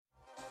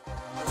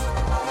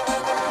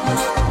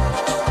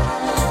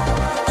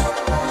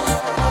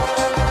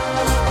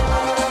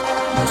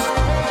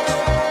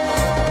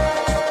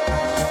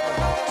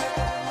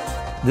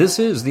This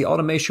is the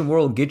Automation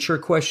World Get Your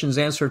Questions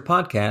Answered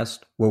podcast,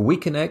 where we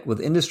connect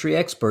with industry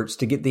experts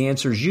to get the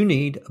answers you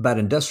need about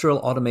industrial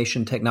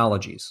automation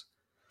technologies.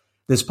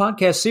 This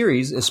podcast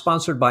series is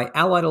sponsored by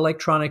Allied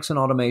Electronics and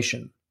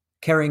Automation,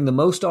 carrying the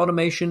most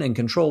automation and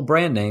control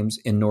brand names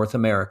in North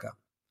America.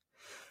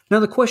 Now,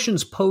 the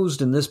questions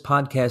posed in this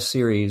podcast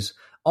series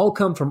all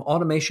come from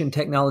automation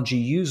technology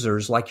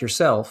users like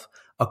yourself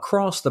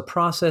across the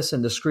process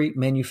and discrete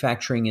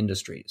manufacturing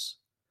industries.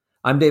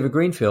 I'm David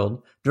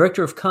Greenfield,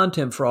 Director of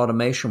Content for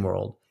Automation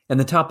World, and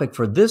the topic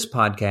for this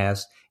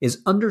podcast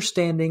is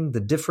understanding the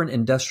different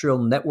industrial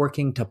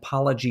networking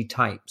topology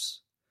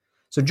types.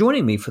 So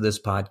joining me for this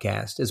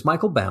podcast is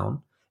Michael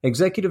Bown,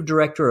 Executive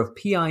Director of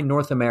PI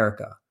North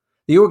America,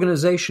 the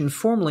organization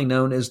formerly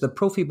known as the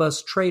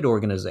Profibus Trade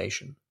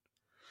Organization.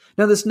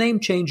 Now, this name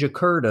change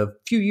occurred a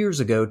few years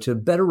ago to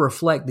better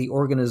reflect the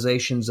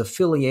organization's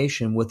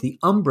affiliation with the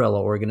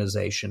umbrella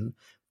organization,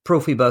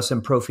 Profibus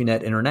and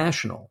Profinet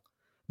International,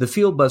 the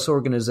field bus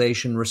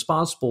organization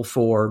responsible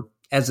for,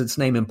 as its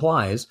name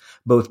implies,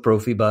 both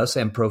Profibus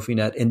and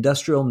Profinet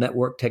industrial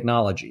network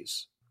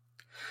technologies.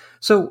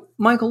 So,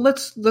 Michael,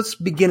 let's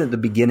begin at the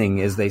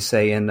beginning, as they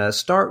say, and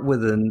start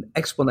with an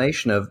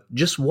explanation of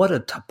just what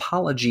a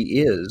topology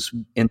is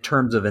in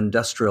terms of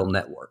industrial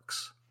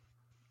networks.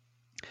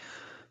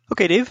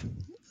 Okay, Dave.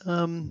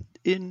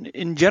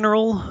 In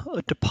general,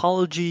 a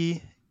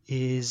topology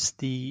is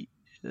the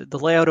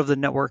layout of the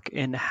network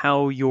and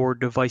how your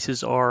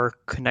devices are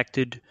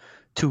connected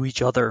to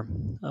each other.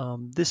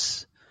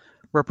 This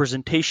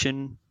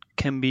representation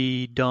can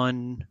be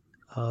done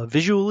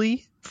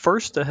visually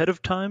first ahead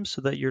of time,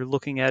 so that you're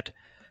looking at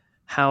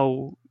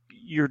how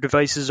your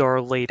devices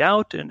are laid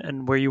out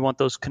and where you want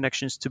those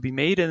connections to be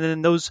made, and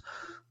then those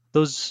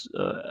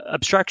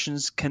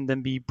abstractions can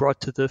then be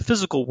brought to the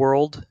physical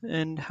world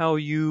and how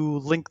you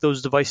link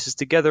those devices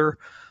together,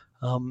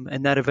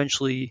 and that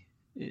eventually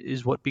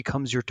is what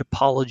becomes your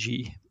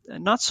topology.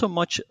 And not so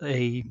much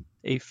a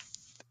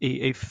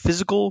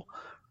physical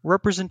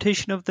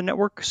representation of the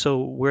network,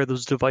 so where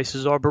those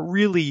devices are, but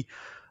really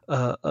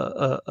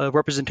a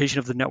representation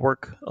of the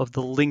network, of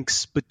the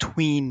links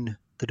between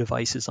the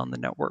devices on the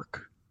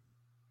network.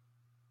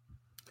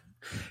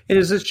 And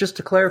is this, just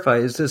to clarify,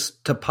 is this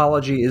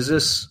topology, is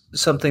this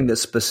something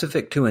that's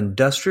specific to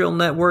industrial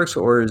networks,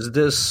 or is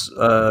this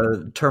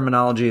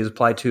terminology is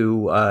applied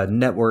to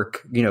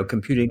network,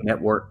 computing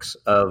networks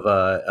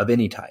of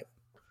any type?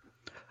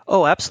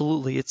 Oh,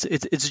 absolutely. It's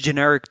a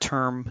generic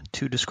term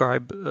to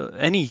describe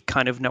any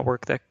kind of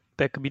network that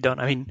could be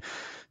done. I mean,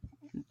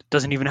 it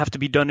doesn't even have to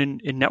be done in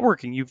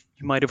networking. You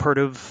might have heard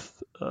of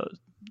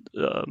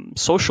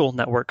social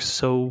networks.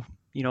 So,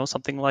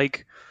 something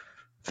like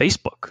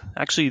Facebook.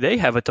 Actually, they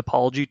have a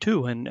topology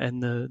too,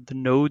 and the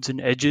nodes and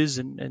edges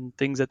and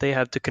things that they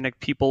have to connect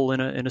people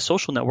in a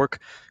social network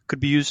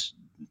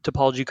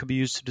topology could be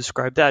used to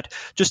describe that.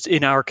 Just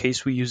in our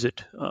case, we use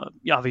it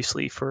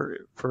obviously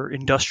for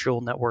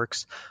industrial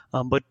networks,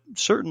 but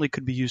certainly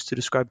could be used to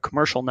describe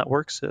commercial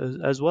networks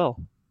as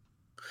well.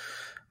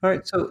 All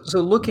right.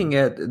 So looking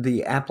at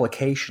the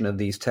application of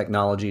these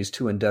technologies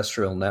to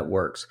industrial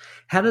networks,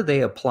 how do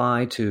they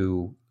apply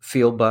to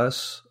field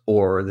bus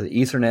or the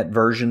Ethernet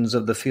versions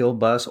of the field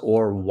bus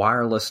or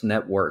wireless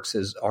networks?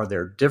 Are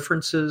there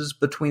differences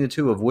between the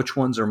two of which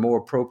ones are more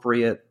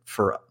appropriate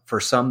for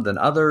some than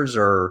others,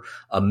 or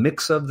a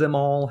mix of them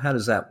all? How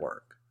does that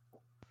work?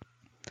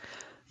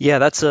 Yeah,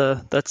 that's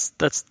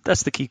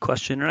the key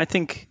question. And I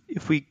think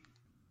if we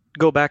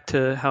go back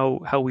to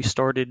how we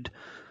started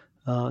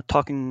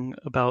talking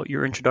about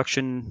your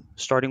introduction,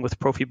 starting with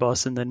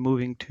Profibus and then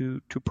moving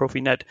to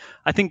Profinet,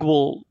 I think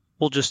we'll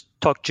just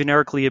talk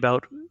generically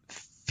about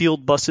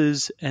field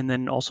buses and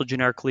then also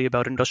generically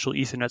about industrial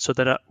Ethernet, so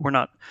that we're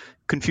not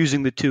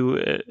confusing the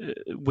two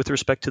with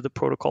respect to the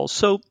protocols.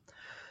 So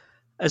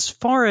as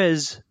far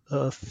as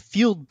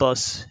field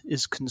bus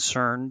is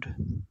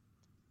concerned,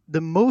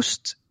 the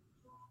most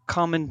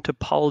common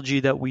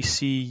topology that we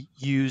see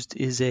used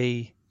is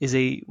a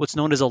what's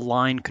known as a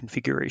line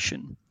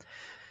configuration.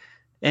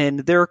 And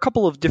there are a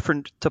couple of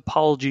different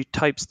topology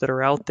types that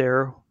are out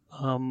there.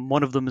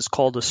 One of them is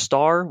called a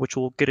star, which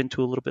we'll get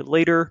into a little bit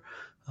later.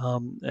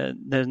 And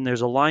then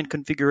there's a line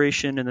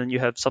configuration, and then you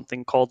have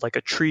something called like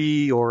a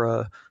tree or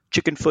a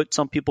chicken foot,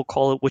 some people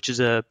call it, which is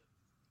a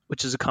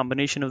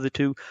combination of the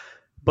two.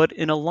 But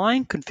in a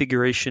line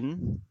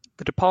configuration,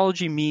 the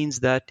topology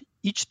means that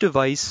each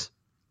device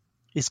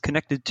is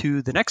connected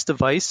to the next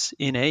device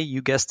in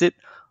you guessed it,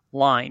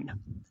 line.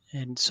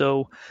 And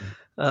so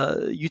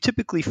you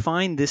typically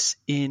find this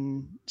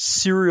in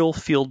serial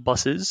field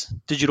buses,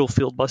 digital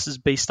field buses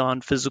based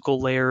on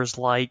physical layers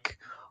like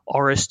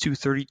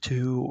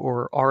RS-232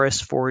 or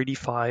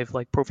RS-485,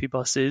 like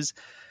Profibus is,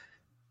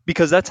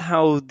 because that's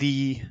how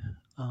the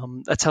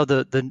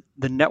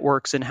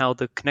networks and how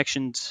the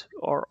connections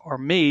are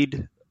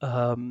made.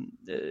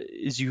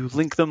 Is you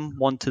link them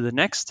one to the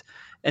next,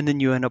 and then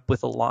you end up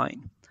with a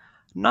line.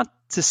 Not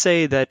to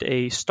say that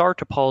a star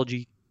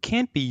topology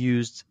can't be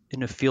used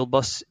in a field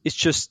bus. It's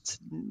just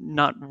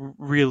not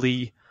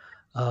really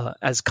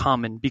as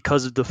common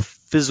because of the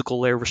physical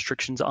layer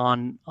restrictions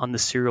on the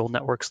serial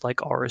networks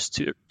like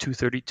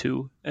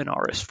RS-232 and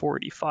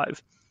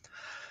RS-485.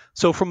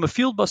 So from a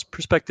field bus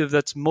perspective,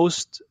 that's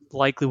most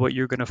likely what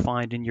you're going to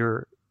find in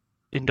your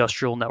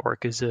industrial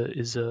network is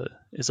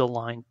a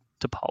line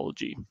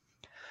topology.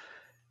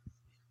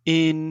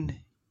 In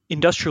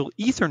industrial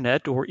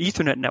Ethernet or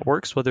Ethernet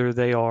networks, whether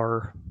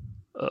they're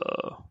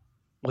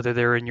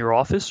in your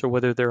office or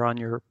whether they're on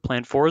your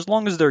plant floor, as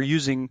long as they're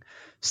using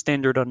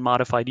standard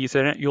unmodified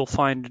Ethernet, you'll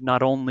find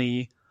not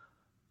only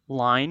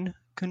line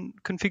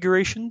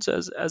configurations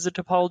as a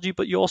topology,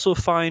 but you also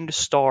find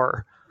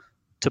star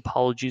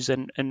topologies.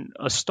 And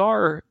a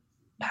star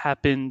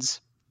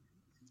happens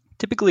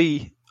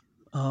typically,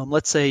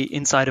 let's say,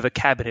 inside of a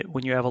cabinet.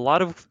 When you have a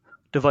lot of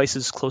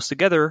devices close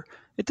together,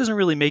 it doesn't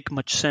really make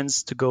much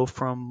sense to go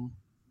from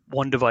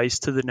one device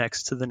to the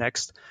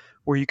next,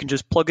 where you can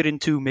just plug it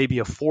into maybe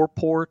a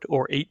 4-port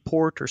or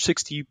 8-port or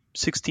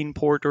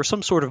 16-port or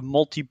some sort of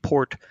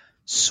multi-port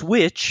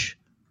switch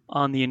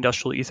on the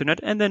industrial Ethernet,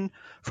 and then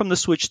from the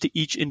switch to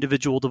each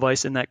individual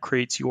device, and that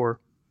creates your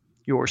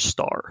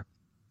star.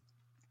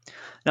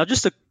 Now,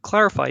 just to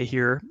clarify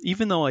here,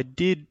 even though I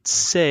did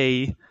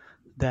say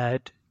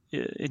that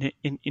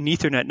in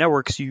Ethernet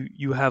networks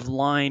you have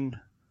line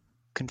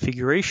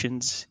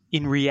configurations,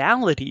 in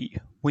reality,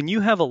 when you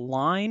have a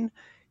line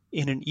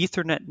in an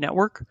Ethernet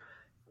network,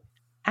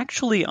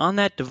 actually on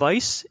that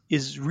device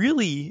is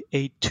really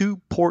a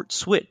 2-port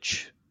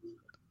switch.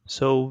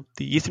 So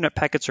the Ethernet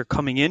packets are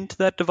coming into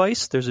that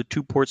device, there's a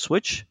 2-port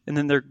switch, and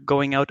then they're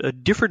going out a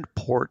different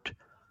port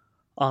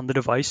on the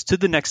device to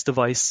the next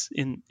device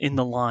in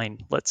the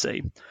line, let's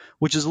say,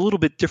 which is a little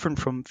bit different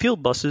from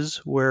field buses,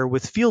 where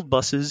with field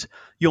buses,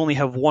 you only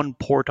have one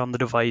port on the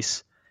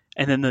device,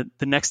 and then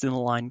the next in the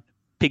line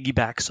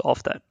piggybacks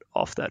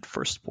off that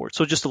first port.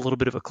 So just a little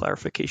bit of a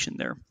clarification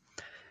there.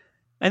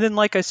 And then,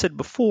 like I said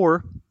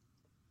before,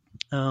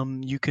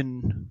 you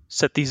can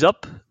set these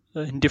up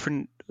in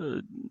different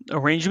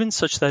arrangements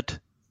such that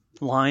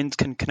lines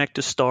can connect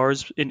to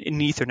stars in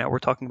Ethernet we're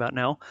talking about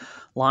now.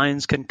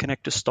 Lines can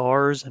connect to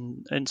stars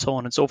and so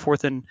on and so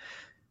forth, and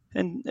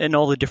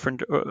all the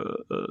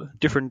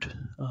different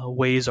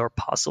ways are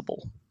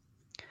possible.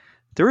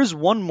 There is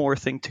one more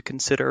thing to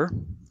consider,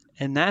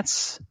 and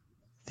that's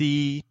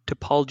the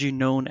topology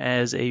known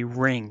as a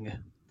ring.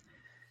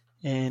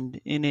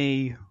 And in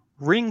a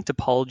ring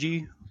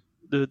topology,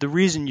 the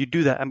reason you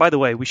do that, and by the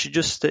way, we should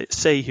just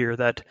say here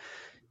that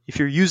if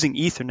you're using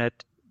Ethernet,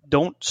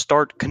 don't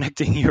start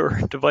connecting your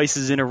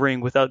devices in a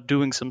ring without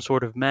doing some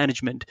sort of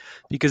management,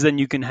 because then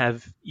you can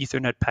have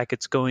Ethernet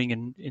packets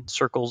going in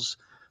circles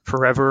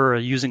forever,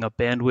 using a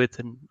bandwidth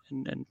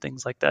and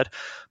things like that.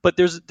 But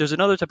there's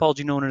another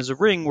topology known as a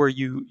ring where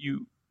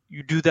you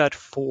do that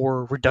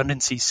for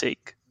redundancy's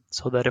sake,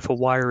 so that if a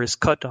wire is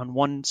cut on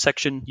one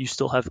section, you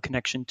still have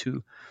connection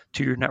to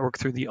your network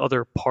through the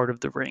other part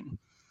of the ring.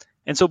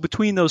 And so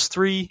between those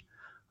three,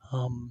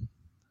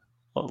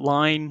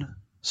 line,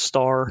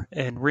 star,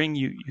 and ring,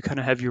 you kind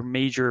of have your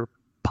major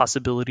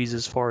possibilities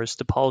as far as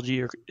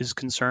topology is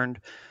concerned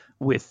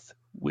with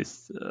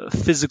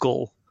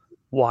physical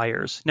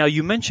wires. Now,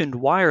 you mentioned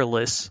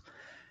wireless,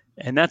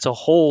 and that's a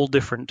whole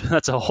different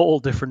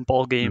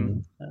ball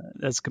game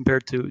as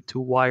compared to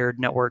wired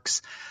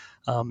networks.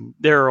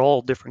 There are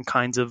all different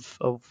kinds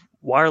of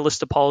wireless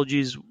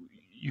topologies.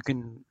 You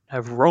can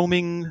have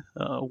roaming,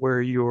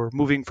 where you're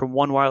moving from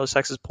one wireless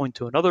access point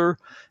to another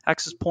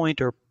access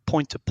point, or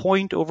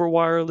point-to-point over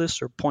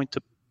wireless, or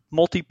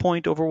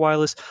point-to-multi-point over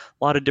wireless.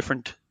 A lot of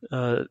different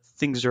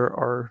things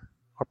are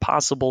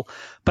possible.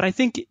 But I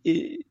think,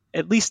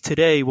 at least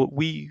today, what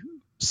we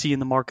see in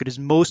the market is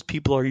most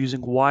people are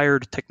using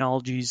wired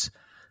technologies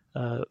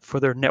for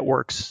their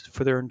networks,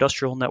 for their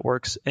industrial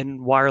networks,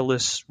 and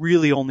wireless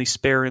really only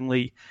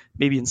sparingly,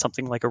 maybe in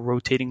something like a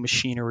rotating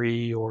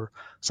machinery or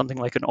something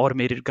like an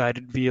automated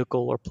guided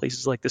vehicle or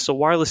places like this. So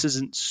wireless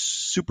isn't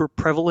super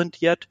prevalent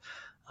yet.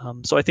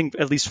 So I think,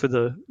 at least for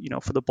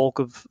the bulk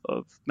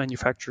of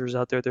manufacturers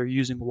out there, they're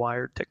using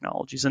wired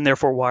technologies and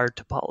therefore wired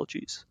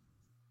topologies.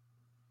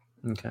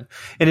 Okay.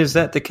 And is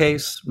that the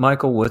case,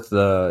 Michael, with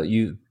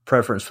the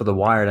preference for the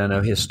wired? I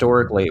know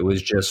historically it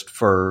was just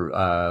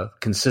for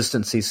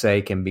consistency's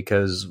sake, and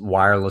because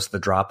wireless, the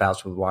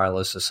dropouts with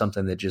wireless is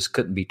something that just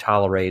couldn't be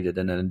tolerated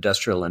in an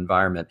industrial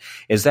environment.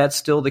 Is that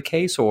still the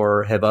case,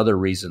 or have other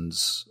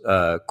reasons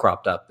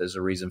cropped up as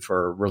a reason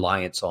for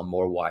reliance on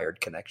more wired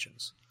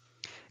connections?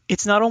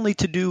 It's not only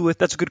to do with,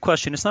 that's a good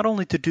question. It's not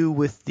only to do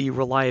with the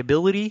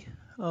reliability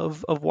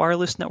of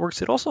wireless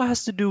networks. It also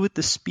has to do with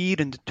the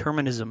speed and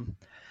determinism.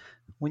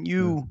 When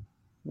you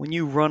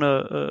run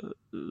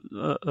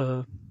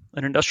an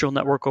industrial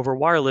network over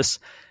wireless,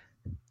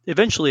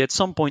 eventually at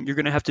some point you're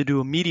going to have to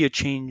do a media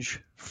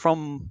change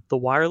from the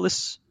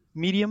wireless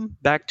medium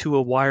back to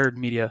a wired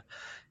media.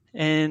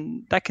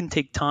 And that can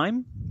take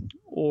time,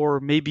 or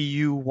maybe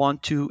you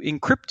want to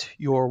encrypt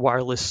your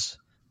wireless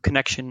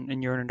connection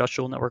in your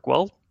industrial network.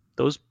 Well,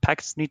 those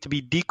packets need to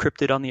be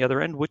decrypted on the other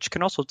end, which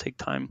can also take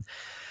time.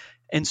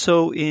 And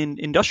so in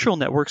industrial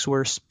networks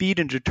where speed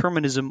and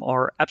determinism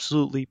are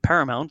absolutely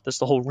paramount, that's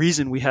the whole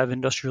reason we have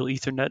industrial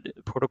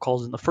Ethernet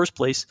protocols in the first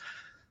place.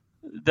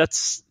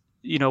 That's,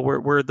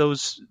 where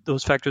those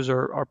factors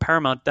are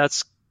paramount.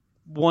 That's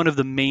one of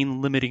the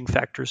main limiting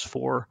factors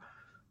for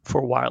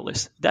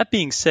wireless. That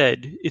being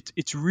said,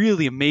 it's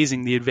really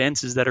amazing the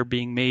advances that are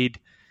being made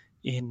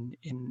in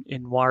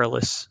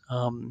wireless,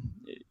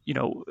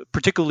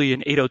 particularly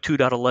in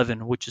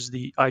 802.11, which is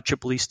the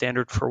IEEE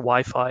standard for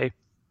Wi-Fi.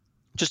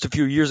 Just a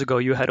few years ago,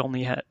 you had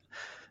only had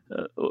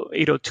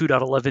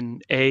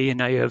 802.11a, and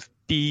now you have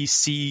B,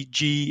 C,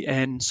 G,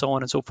 and so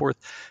on and so forth.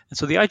 And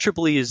so the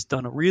IEEE has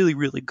done a really,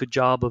 really good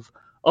job of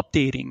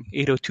updating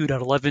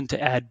 802.11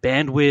 to add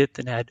bandwidth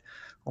and add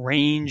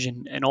range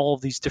and all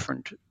of these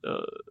different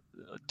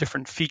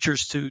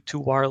features to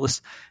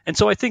wireless. And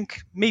so I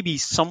think maybe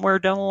somewhere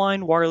down the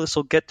line, wireless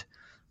will get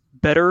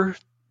better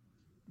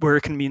where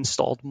it can be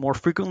installed more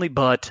frequently,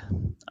 but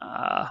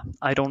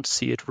I don't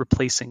see it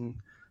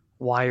replacing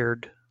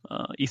wired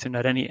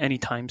Ethernet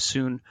anytime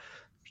soon,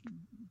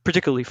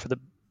 particularly for the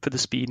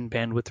speed and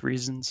bandwidth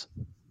reasons.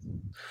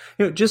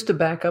 Just to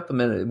back up a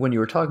minute, when you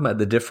were talking about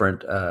the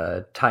different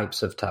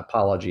types of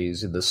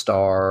topologies, the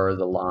star,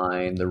 the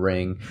line, the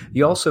ring,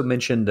 you also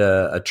mentioned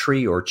a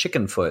tree or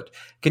chicken foot.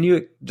 Can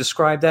you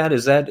describe that?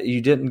 Is that,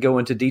 you didn't go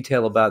into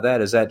detail about that?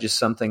 Is that just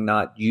something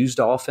not used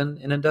often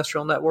in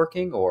industrial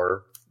networking,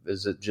 or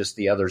is it just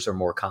the others are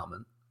more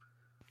common?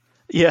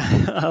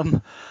 Yeah,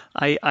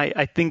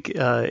 I think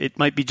it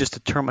might be just a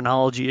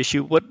terminology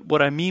issue.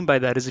 What I mean by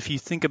that is if you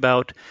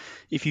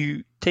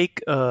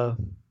take a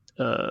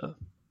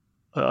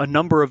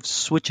number of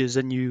switches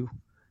and you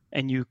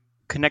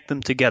connect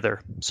them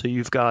together, so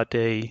you've got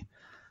a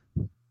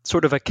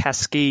sort of a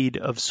cascade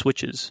of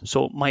switches.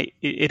 So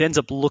it ends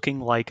up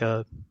looking like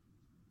a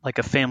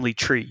family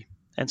tree,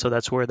 and so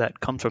that's where that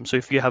comes from. So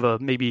if you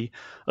have maybe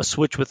a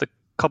switch with a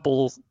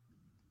couple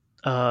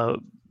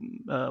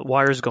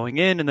wires going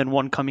in, and then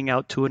one coming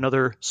out to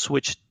another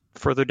switch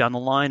further down the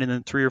line, and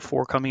then 3 or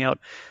 4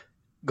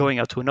 going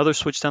out to another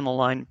switch down the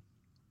line.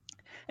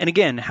 And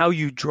again, how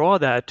you draw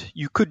that,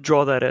 you could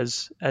draw that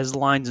as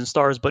lines and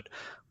stars, but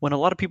when a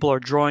lot of people are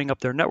drawing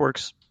up their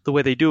networks, the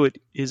way they do it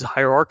is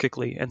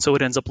hierarchically, and so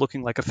it ends up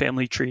looking like a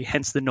family tree,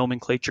 hence the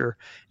nomenclature,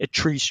 a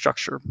tree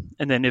structure.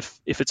 And then if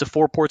it's a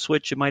 4-port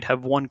switch, it might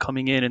have 1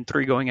 coming in and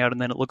 3 going out,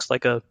 and then it looks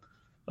like a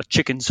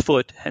chicken's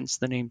foot, hence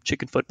the name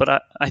chicken foot.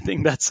 But I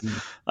think that's,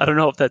 I don't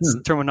know if that's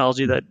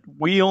terminology that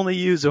we only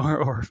use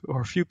or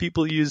a few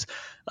people use,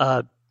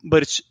 but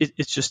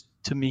it's just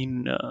to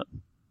mean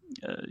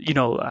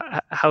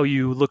how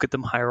you look at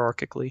them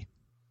hierarchically.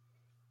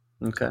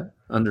 Okay,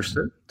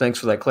 understood. Thanks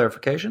for that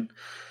clarification.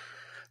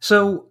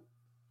 So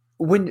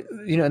when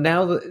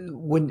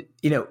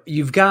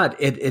you've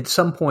got at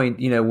some point,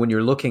 when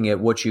you're looking at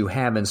what you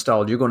have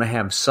installed, you're going to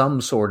have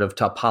some sort of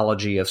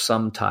topology of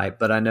some type.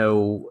 But I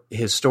know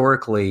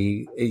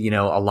historically,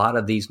 a lot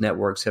of these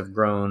networks have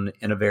grown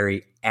in a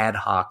very ad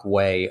hoc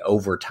way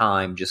over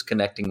time, just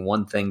connecting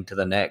one thing to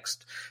the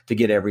next to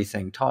get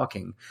everything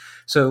talking.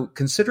 So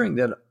considering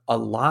that a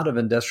lot of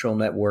industrial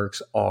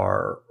networks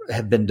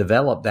have been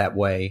developed that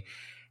way,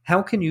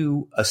 how can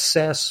you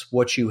assess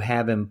what you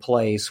have in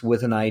place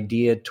with an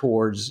idea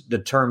towards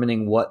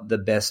determining what the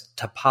best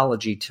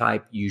topology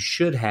type you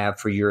should have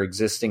for your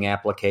existing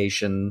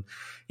application,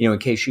 in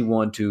case you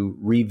want to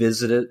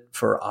revisit it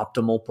for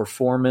optimal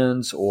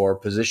performance or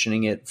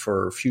positioning it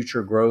for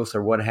future growth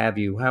or what have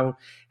you? How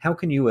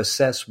can you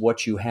assess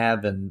what you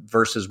have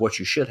versus what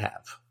you should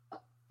have?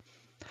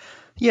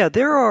 Yeah,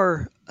 there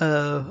are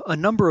a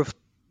number of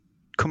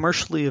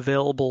commercially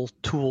available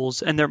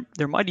tools, and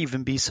there might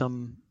even be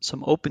some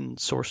open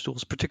source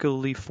tools,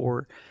 particularly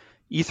for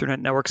Ethernet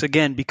networks.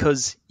 Again,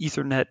 because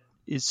Ethernet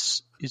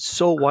is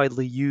so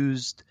widely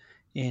used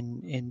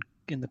in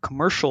the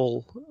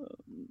commercial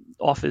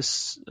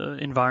office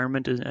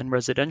environment and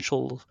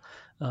residential,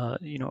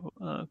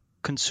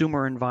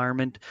 consumer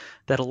environment,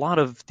 that a lot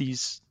of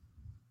these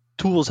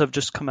tools have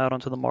just come out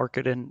onto the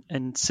market.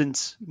 And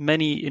since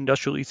many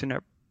industrial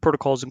Ethernet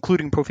protocols,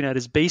 including Profinet,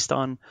 is based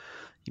on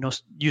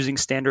using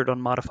standard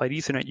unmodified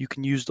Ethernet, you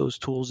can use those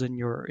tools in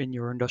your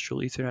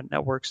industrial Ethernet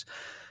networks.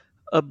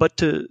 But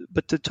to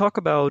talk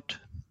about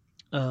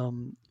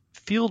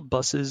field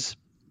buses,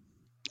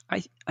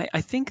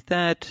 I think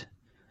that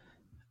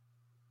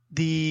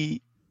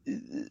the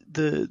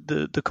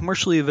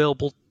commercially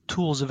available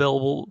tools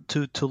available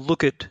to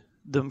look at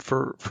them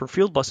for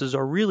field buses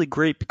are really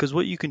great, because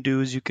what you can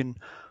do is you can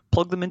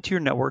plug them into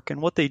your network,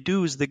 and what they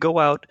do is they go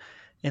out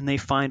and they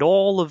find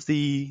all of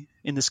the,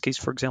 in this case,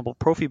 for example,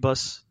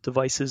 Profibus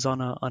devices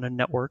on a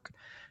network,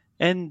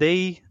 and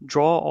they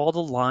draw all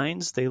the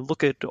lines. They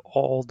look at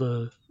all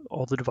the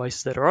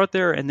devices that are out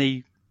there, and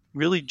they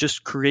really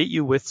just create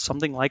you with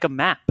something like a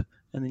map.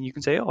 And then you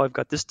can say, oh, I've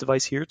got this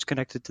device here, it's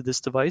connected to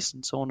this device,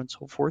 and so on and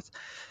so forth.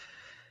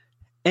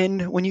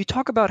 And when you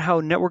talk about how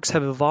networks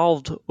have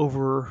evolved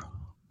over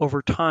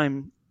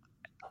time,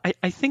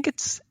 I think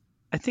it's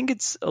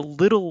a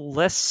little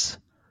less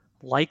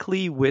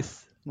likely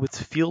with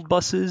field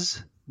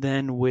buses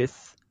than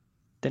with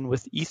than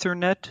with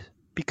Ethernet,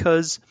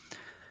 because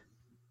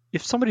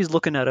if somebody's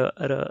looking at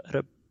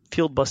a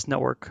field bus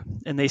network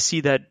and they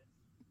see that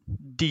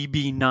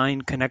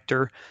DB9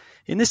 connector,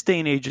 in this day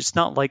and age, it's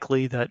not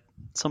likely that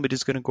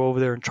somebody's going to go over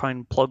there and try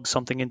and plug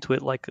something into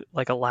it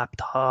like a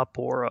laptop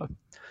or a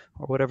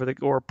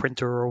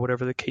printer or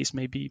whatever the case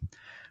may be.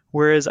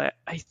 Whereas I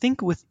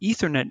think with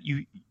Ethernet,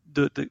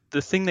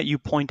 the thing that you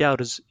point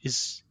out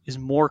is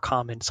more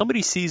common.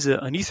 Somebody sees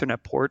an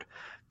Ethernet port,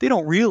 they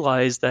don't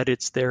realize that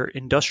it's their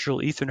industrial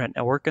Ethernet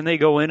network, and they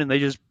go in and they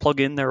just plug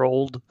in their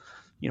old,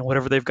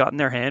 whatever they've got in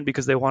their hand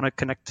because they want to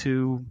connect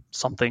to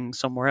something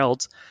somewhere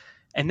else.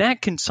 And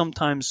that can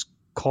sometimes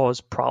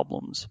cause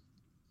problems,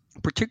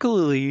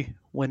 particularly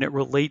when it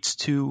relates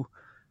to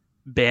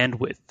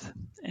bandwidth.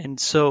 And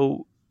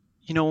so,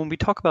 when we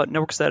talk about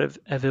networks that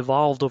have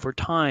evolved over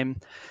time,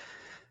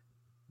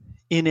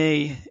 in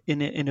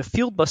a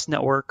field bus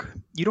network,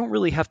 you don't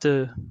really have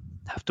to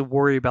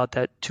worry about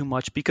that too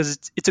much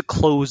because it's a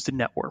closed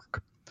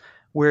network.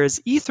 Whereas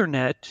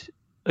Ethernet,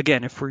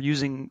 again, if we're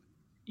using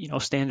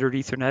standard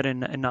Ethernet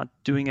and not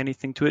doing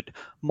anything to it,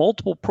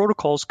 multiple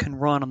protocols can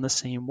run on the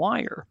same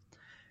wire.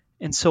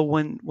 And so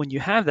when you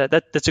have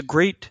that's a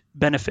great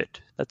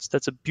benefit.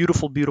 That's a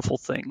beautiful, beautiful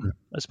thing,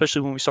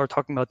 especially when we start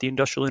talking about the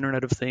industrial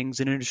Internet of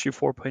Things and Industry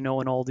 4.0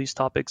 and all these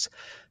topics,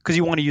 because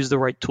you want to use the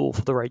right tool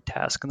for the right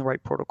task and the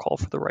right protocol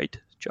for the right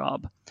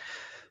job.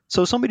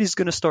 So somebody's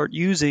going to start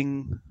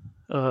using,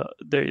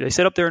 they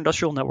set up their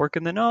industrial network,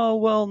 and then,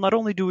 not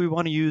only do we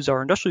want to use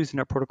our industrial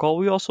Ethernet protocol,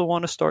 we also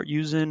want to start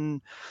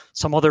using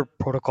some other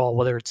protocol,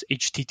 whether it's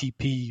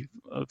HTTP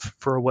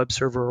for a web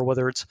server or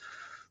whether it's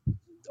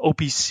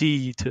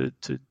OPC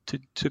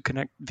to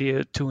connect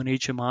via to an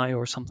HMI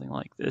or something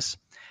like this.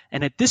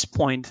 And at this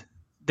point,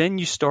 then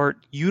you start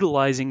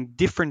utilizing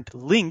different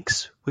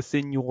links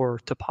within your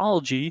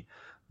topology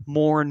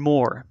more and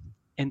more.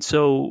 And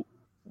so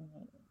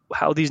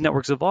how these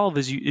networks evolve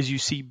is you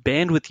see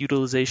bandwidth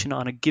utilization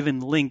on a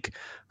given link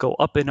go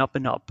up and up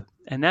and up.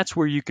 And that's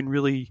where you can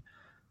really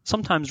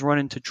sometimes run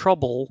into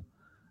trouble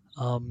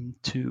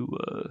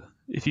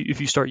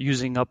if you start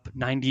using up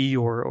 90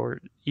 or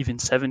even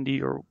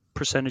 70 or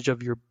percentage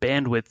of your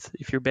bandwidth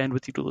if your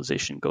bandwidth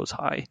utilization goes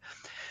high.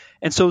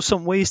 And so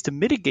some ways to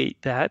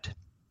mitigate that,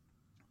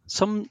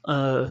 some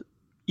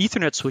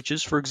Ethernet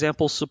switches, for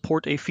example,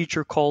 support a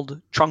feature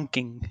called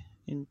trunking.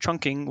 In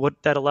trunking,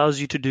 what that allows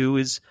you to do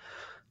is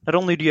not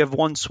only do you have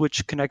one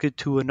switch connected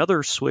to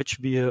another switch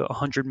via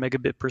 100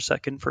 megabit per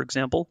second, for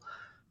example,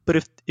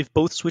 but if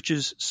both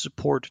switches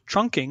support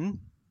trunking,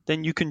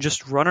 then you can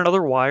just run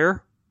another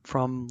wire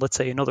from, let's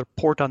say, another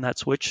port on that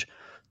switch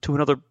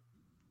to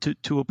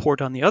a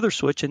port on the other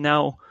switch, and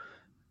now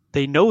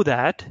they know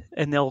that,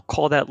 and they'll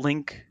call that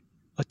link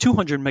a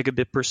 200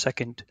 megabit per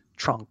second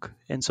trunk.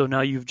 And so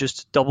now you've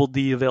just doubled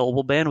the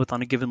available bandwidth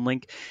on a given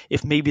link.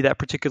 If maybe that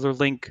particular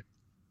link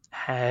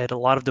had a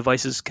lot of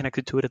devices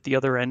connected to it at the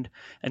other end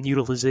and the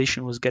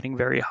utilization was getting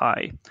very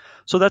high.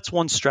 So that's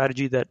one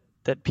strategy that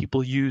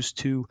people use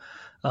to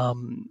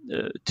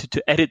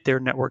edit their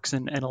networks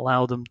and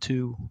allow them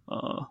to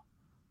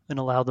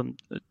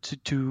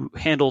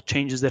handle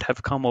changes that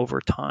have come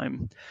over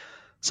time.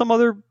 Some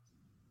other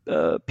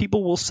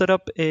people will set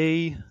up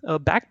a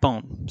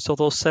backbone. So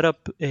they'll set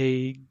up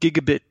a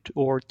gigabit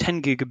or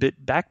 10 gigabit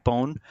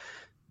backbone.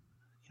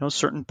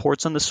 Certain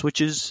ports on the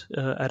switches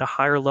at a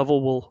higher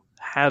level will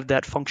have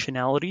that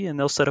functionality, and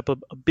they'll set up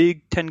a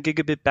big 10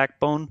 gigabit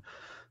backbone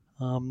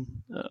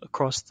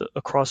across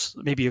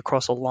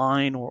a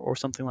line or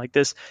something like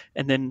this,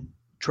 and then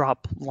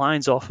drop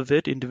lines off of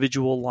it,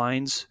 individual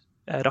lines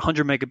at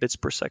 100 megabits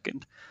per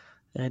second.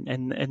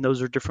 And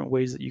those are different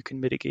ways that you can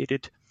mitigate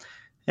it.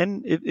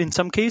 And in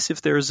some case,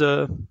 if there's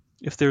a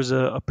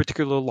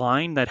particular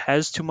line that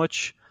has too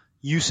much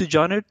usage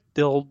on it,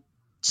 they'll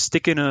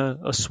stick in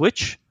a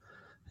switch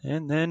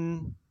and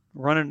then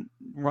run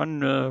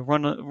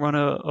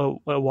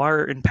a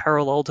wire in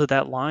parallel to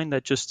that line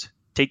that just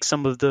takes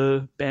some of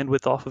the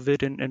bandwidth off of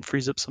it and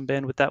frees up some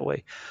bandwidth that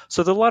way.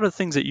 So there are a lot of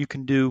things that you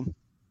can do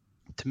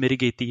to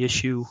mitigate the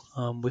issue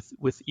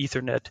with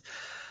Ethernet,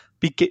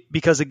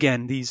 because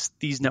again,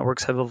 these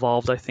networks have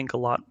evolved, I think, a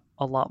lot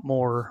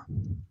more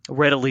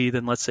readily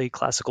than, let's say,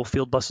 classical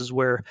field buses,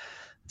 where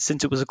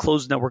since it was a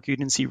closed network, you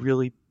didn't see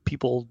really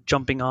people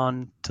jumping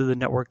on to the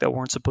network that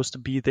weren't supposed to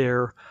be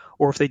there,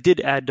 or if they did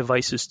add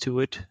devices to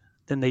it,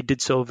 then they did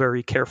so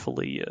very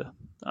carefully.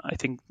 I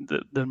think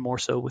than more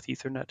so with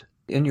Ethernet.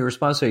 In your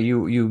response there,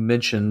 you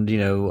mentioned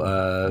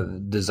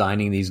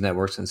designing these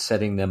networks and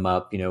setting them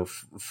up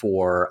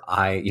for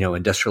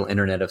industrial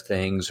Internet of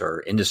Things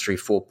or Industry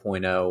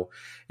 4.0.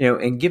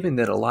 And given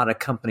that a lot of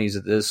companies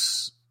at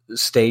this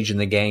stage in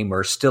the game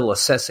are still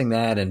assessing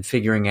that and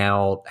figuring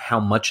out how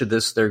much of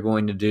this they're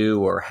going to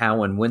do or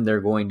how and when they're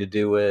going to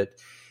do it.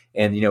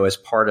 And, as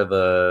part of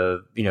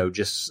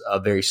just a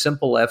very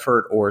simple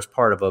effort or as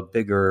part of a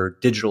bigger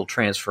digital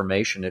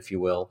transformation, if you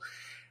will.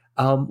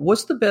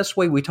 What's the best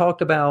way? We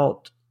talked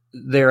about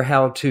there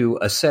how to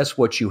assess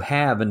what you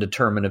have and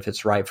determine if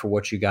it's right for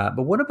what you got.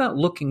 But what about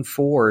looking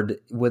forward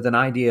with an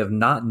idea of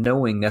not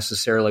knowing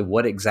necessarily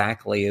what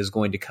exactly is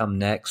going to come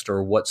next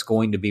or what's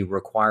going to be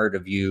required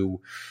of you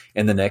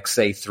in the next,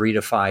 say, 3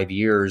 to 5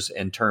 years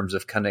in terms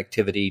of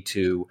connectivity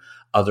to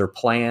other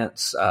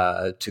plants,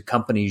 to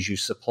companies you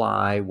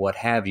supply, what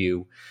have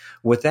you?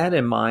 With that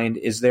in mind,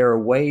 is there a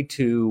way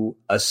to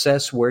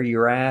assess where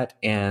you're at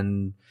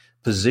and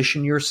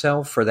position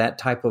yourself for that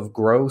type of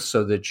growth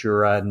so that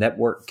your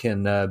network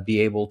can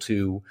be able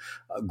to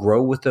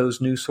grow with those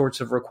new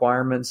sorts of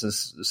requirements, and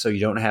so you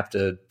don't have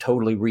to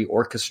totally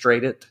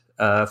reorchestrate it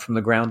from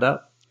the ground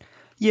up?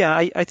 Yeah,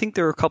 I think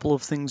there are a couple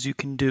of things you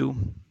can do.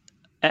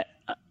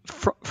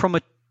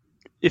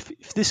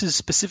 If this is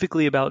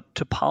specifically about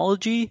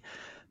topology,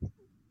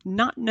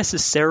 not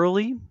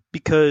necessarily,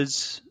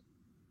 because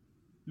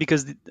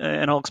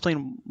and I'll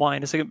explain why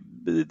in a second.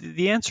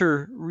 The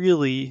answer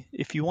really,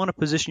 if you want to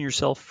position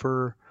yourself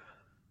for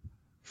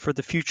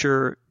the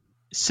future,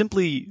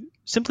 simply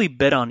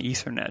bet on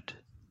Ethernet.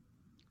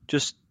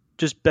 Just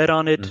bet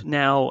on it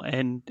now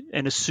and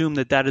assume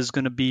that is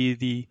going to be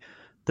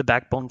the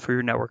backbone for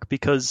your network.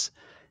 Because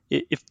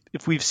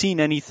if we've seen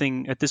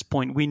anything at this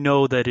point, we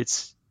know that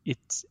it's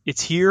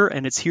here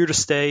and it's here to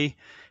stay,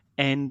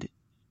 and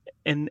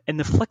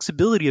the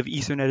flexibility of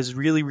Ethernet is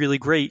really, really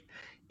great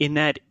in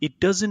that it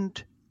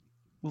doesn't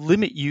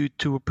limit you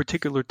to a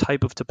particular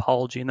type of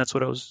topology, and that's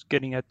what I was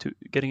getting at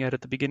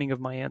at the beginning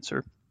of my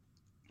answer.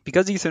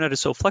 Because Ethernet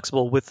is so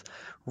flexible with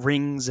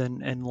rings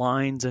and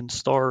lines and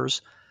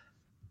stars,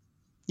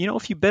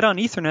 if you bet on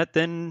Ethernet,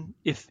 then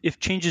if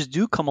changes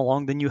do come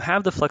along, then you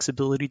have the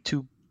flexibility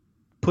to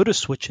put a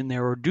switch in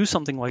there or do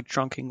something like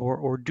trunking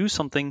or do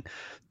something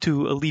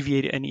to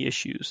alleviate any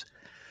issues.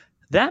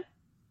 That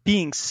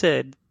being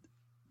said,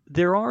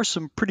 there are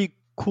some pretty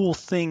cool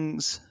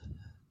things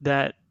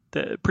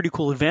pretty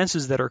cool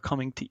advances that are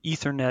coming to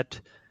Ethernet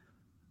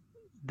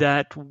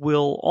that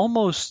will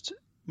almost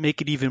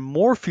make it even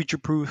more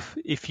future-proof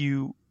if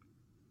you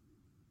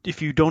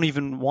don't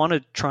even want to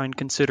try and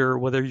consider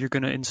whether you're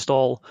going to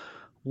install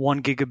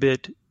 1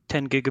 gigabit,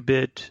 10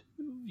 gigabit,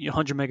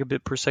 100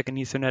 megabit per second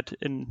Ethernet.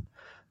 And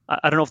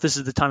I don't know if this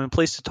is the time and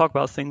place to talk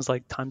about things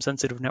like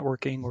time-sensitive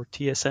networking or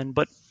TSN,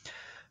 but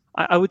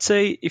I would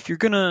say if you're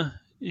gonna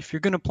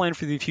plan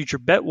for the future,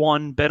 bet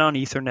on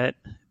Ethernet.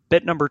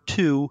 Bet number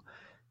 2,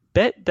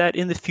 bet that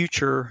in the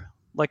future,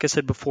 like I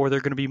said before, there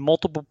are going to be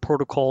multiple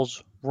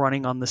protocols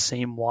running on the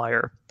same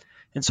wire.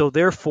 And so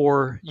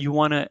therefore, you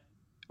want to,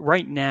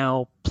 right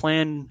now,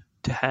 plan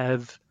to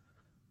have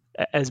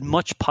as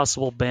much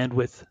possible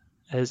bandwidth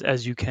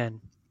as you can.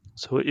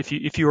 So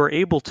if you are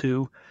able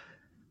to,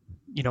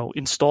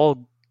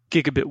 install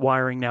gigabit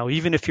wiring now,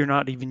 even if you're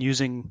not even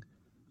using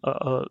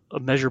a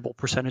measurable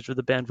percentage of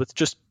the bandwidth,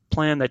 just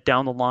plan that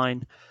down the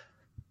line.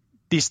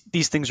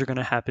 These things are going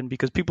to happen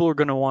because people are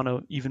going to want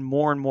to even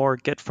more and more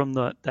get from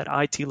that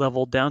IT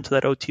level down to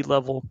that OT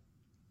level.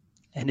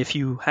 And if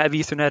you have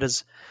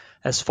Ethernet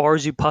as far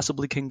as you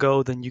possibly can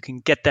go, then you can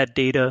get that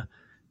data.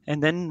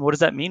 And then what does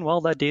that mean?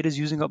 Well, that data is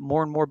using up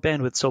more and more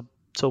bandwidth. So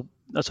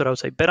that's what I would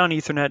say. Bet on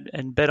Ethernet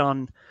and bet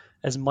on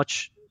as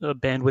much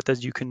bandwidth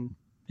as you can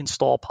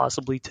install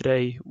possibly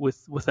today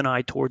with an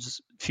eye towards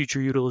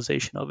future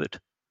utilization of it.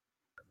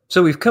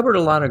 So we've covered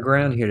a lot of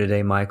ground here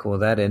today, Michael, with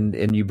that,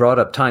 and you brought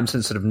up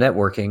time-sensitive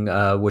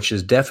networking, which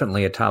is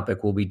definitely a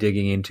topic we'll be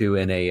digging into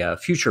in a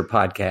future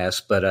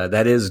podcast, but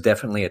that is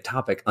definitely a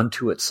topic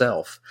unto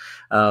itself.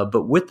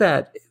 But with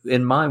that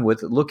in mind,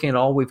 with looking at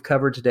all we've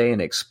covered today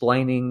and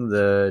explaining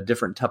the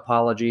different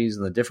topologies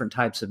and the different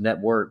types of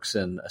networks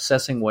and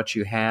assessing what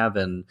you have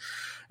and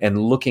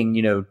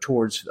looking,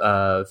 towards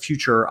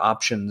future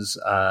options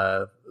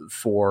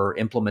for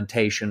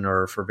implementation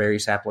or for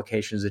various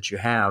applications that you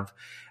have.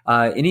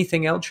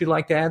 Anything else you'd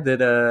like to add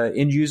that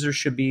end users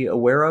should be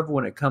aware of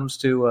when it comes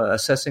to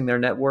assessing their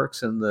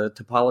networks and the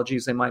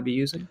topologies they might be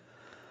using?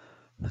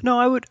 No,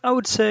 I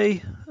would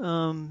say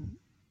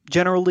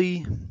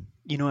generally,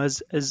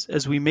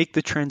 as we make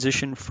the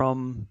transition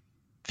from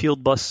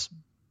field bus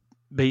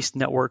based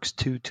networks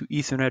to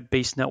Ethernet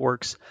based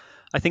networks,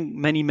 I think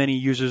many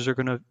users are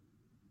going to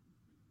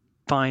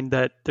find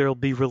that they'll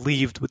be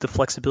relieved with the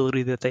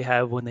flexibility that they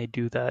have when they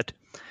do that.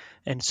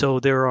 And so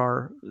there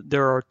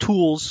are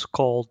tools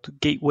called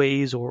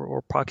gateways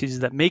or proxies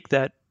that make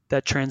that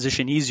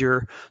transition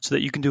easier so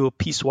that you can do a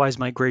piecewise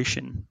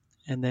migration.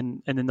 And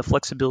then the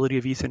flexibility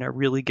of Ethernet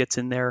really gets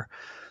in there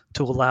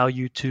to allow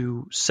you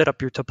to set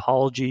up your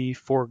topology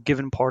for a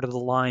given part of the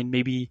line,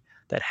 maybe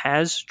that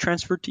has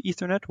transferred to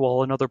Ethernet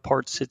while another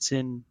part sits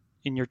in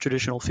your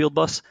traditional field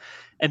bus,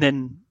 and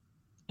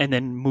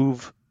then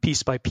move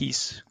piece by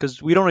piece,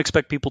 because we don't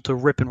expect people to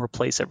rip and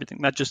replace everything.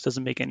 That just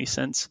doesn't make any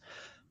sense,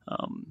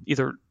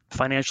 either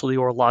financially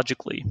or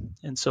logically.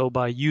 And so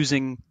by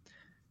using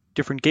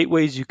different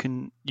gateways, you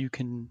can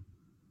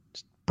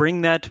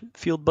bring that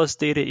field bus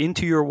data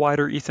into your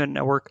wider Ethernet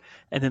network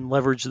and then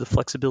leverage the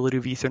flexibility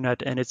of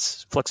Ethernet and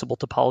its flexible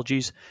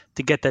topologies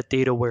to get that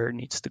data where it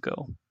needs to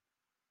go.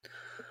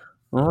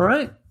 All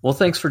right. Well,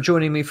 thanks for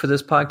joining me for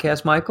this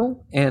podcast,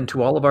 Michael. And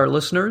to all of our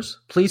listeners,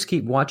 please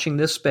keep watching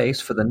this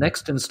space for the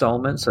next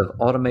installments of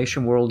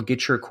Automation World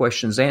Get Your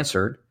Questions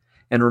Answered.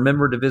 And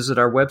remember to visit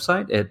our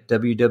website at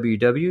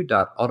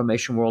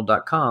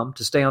www.automationworld.com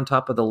to stay on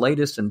top of the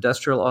latest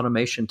industrial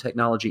automation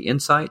technology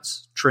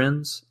insights,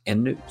 trends,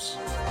 and news.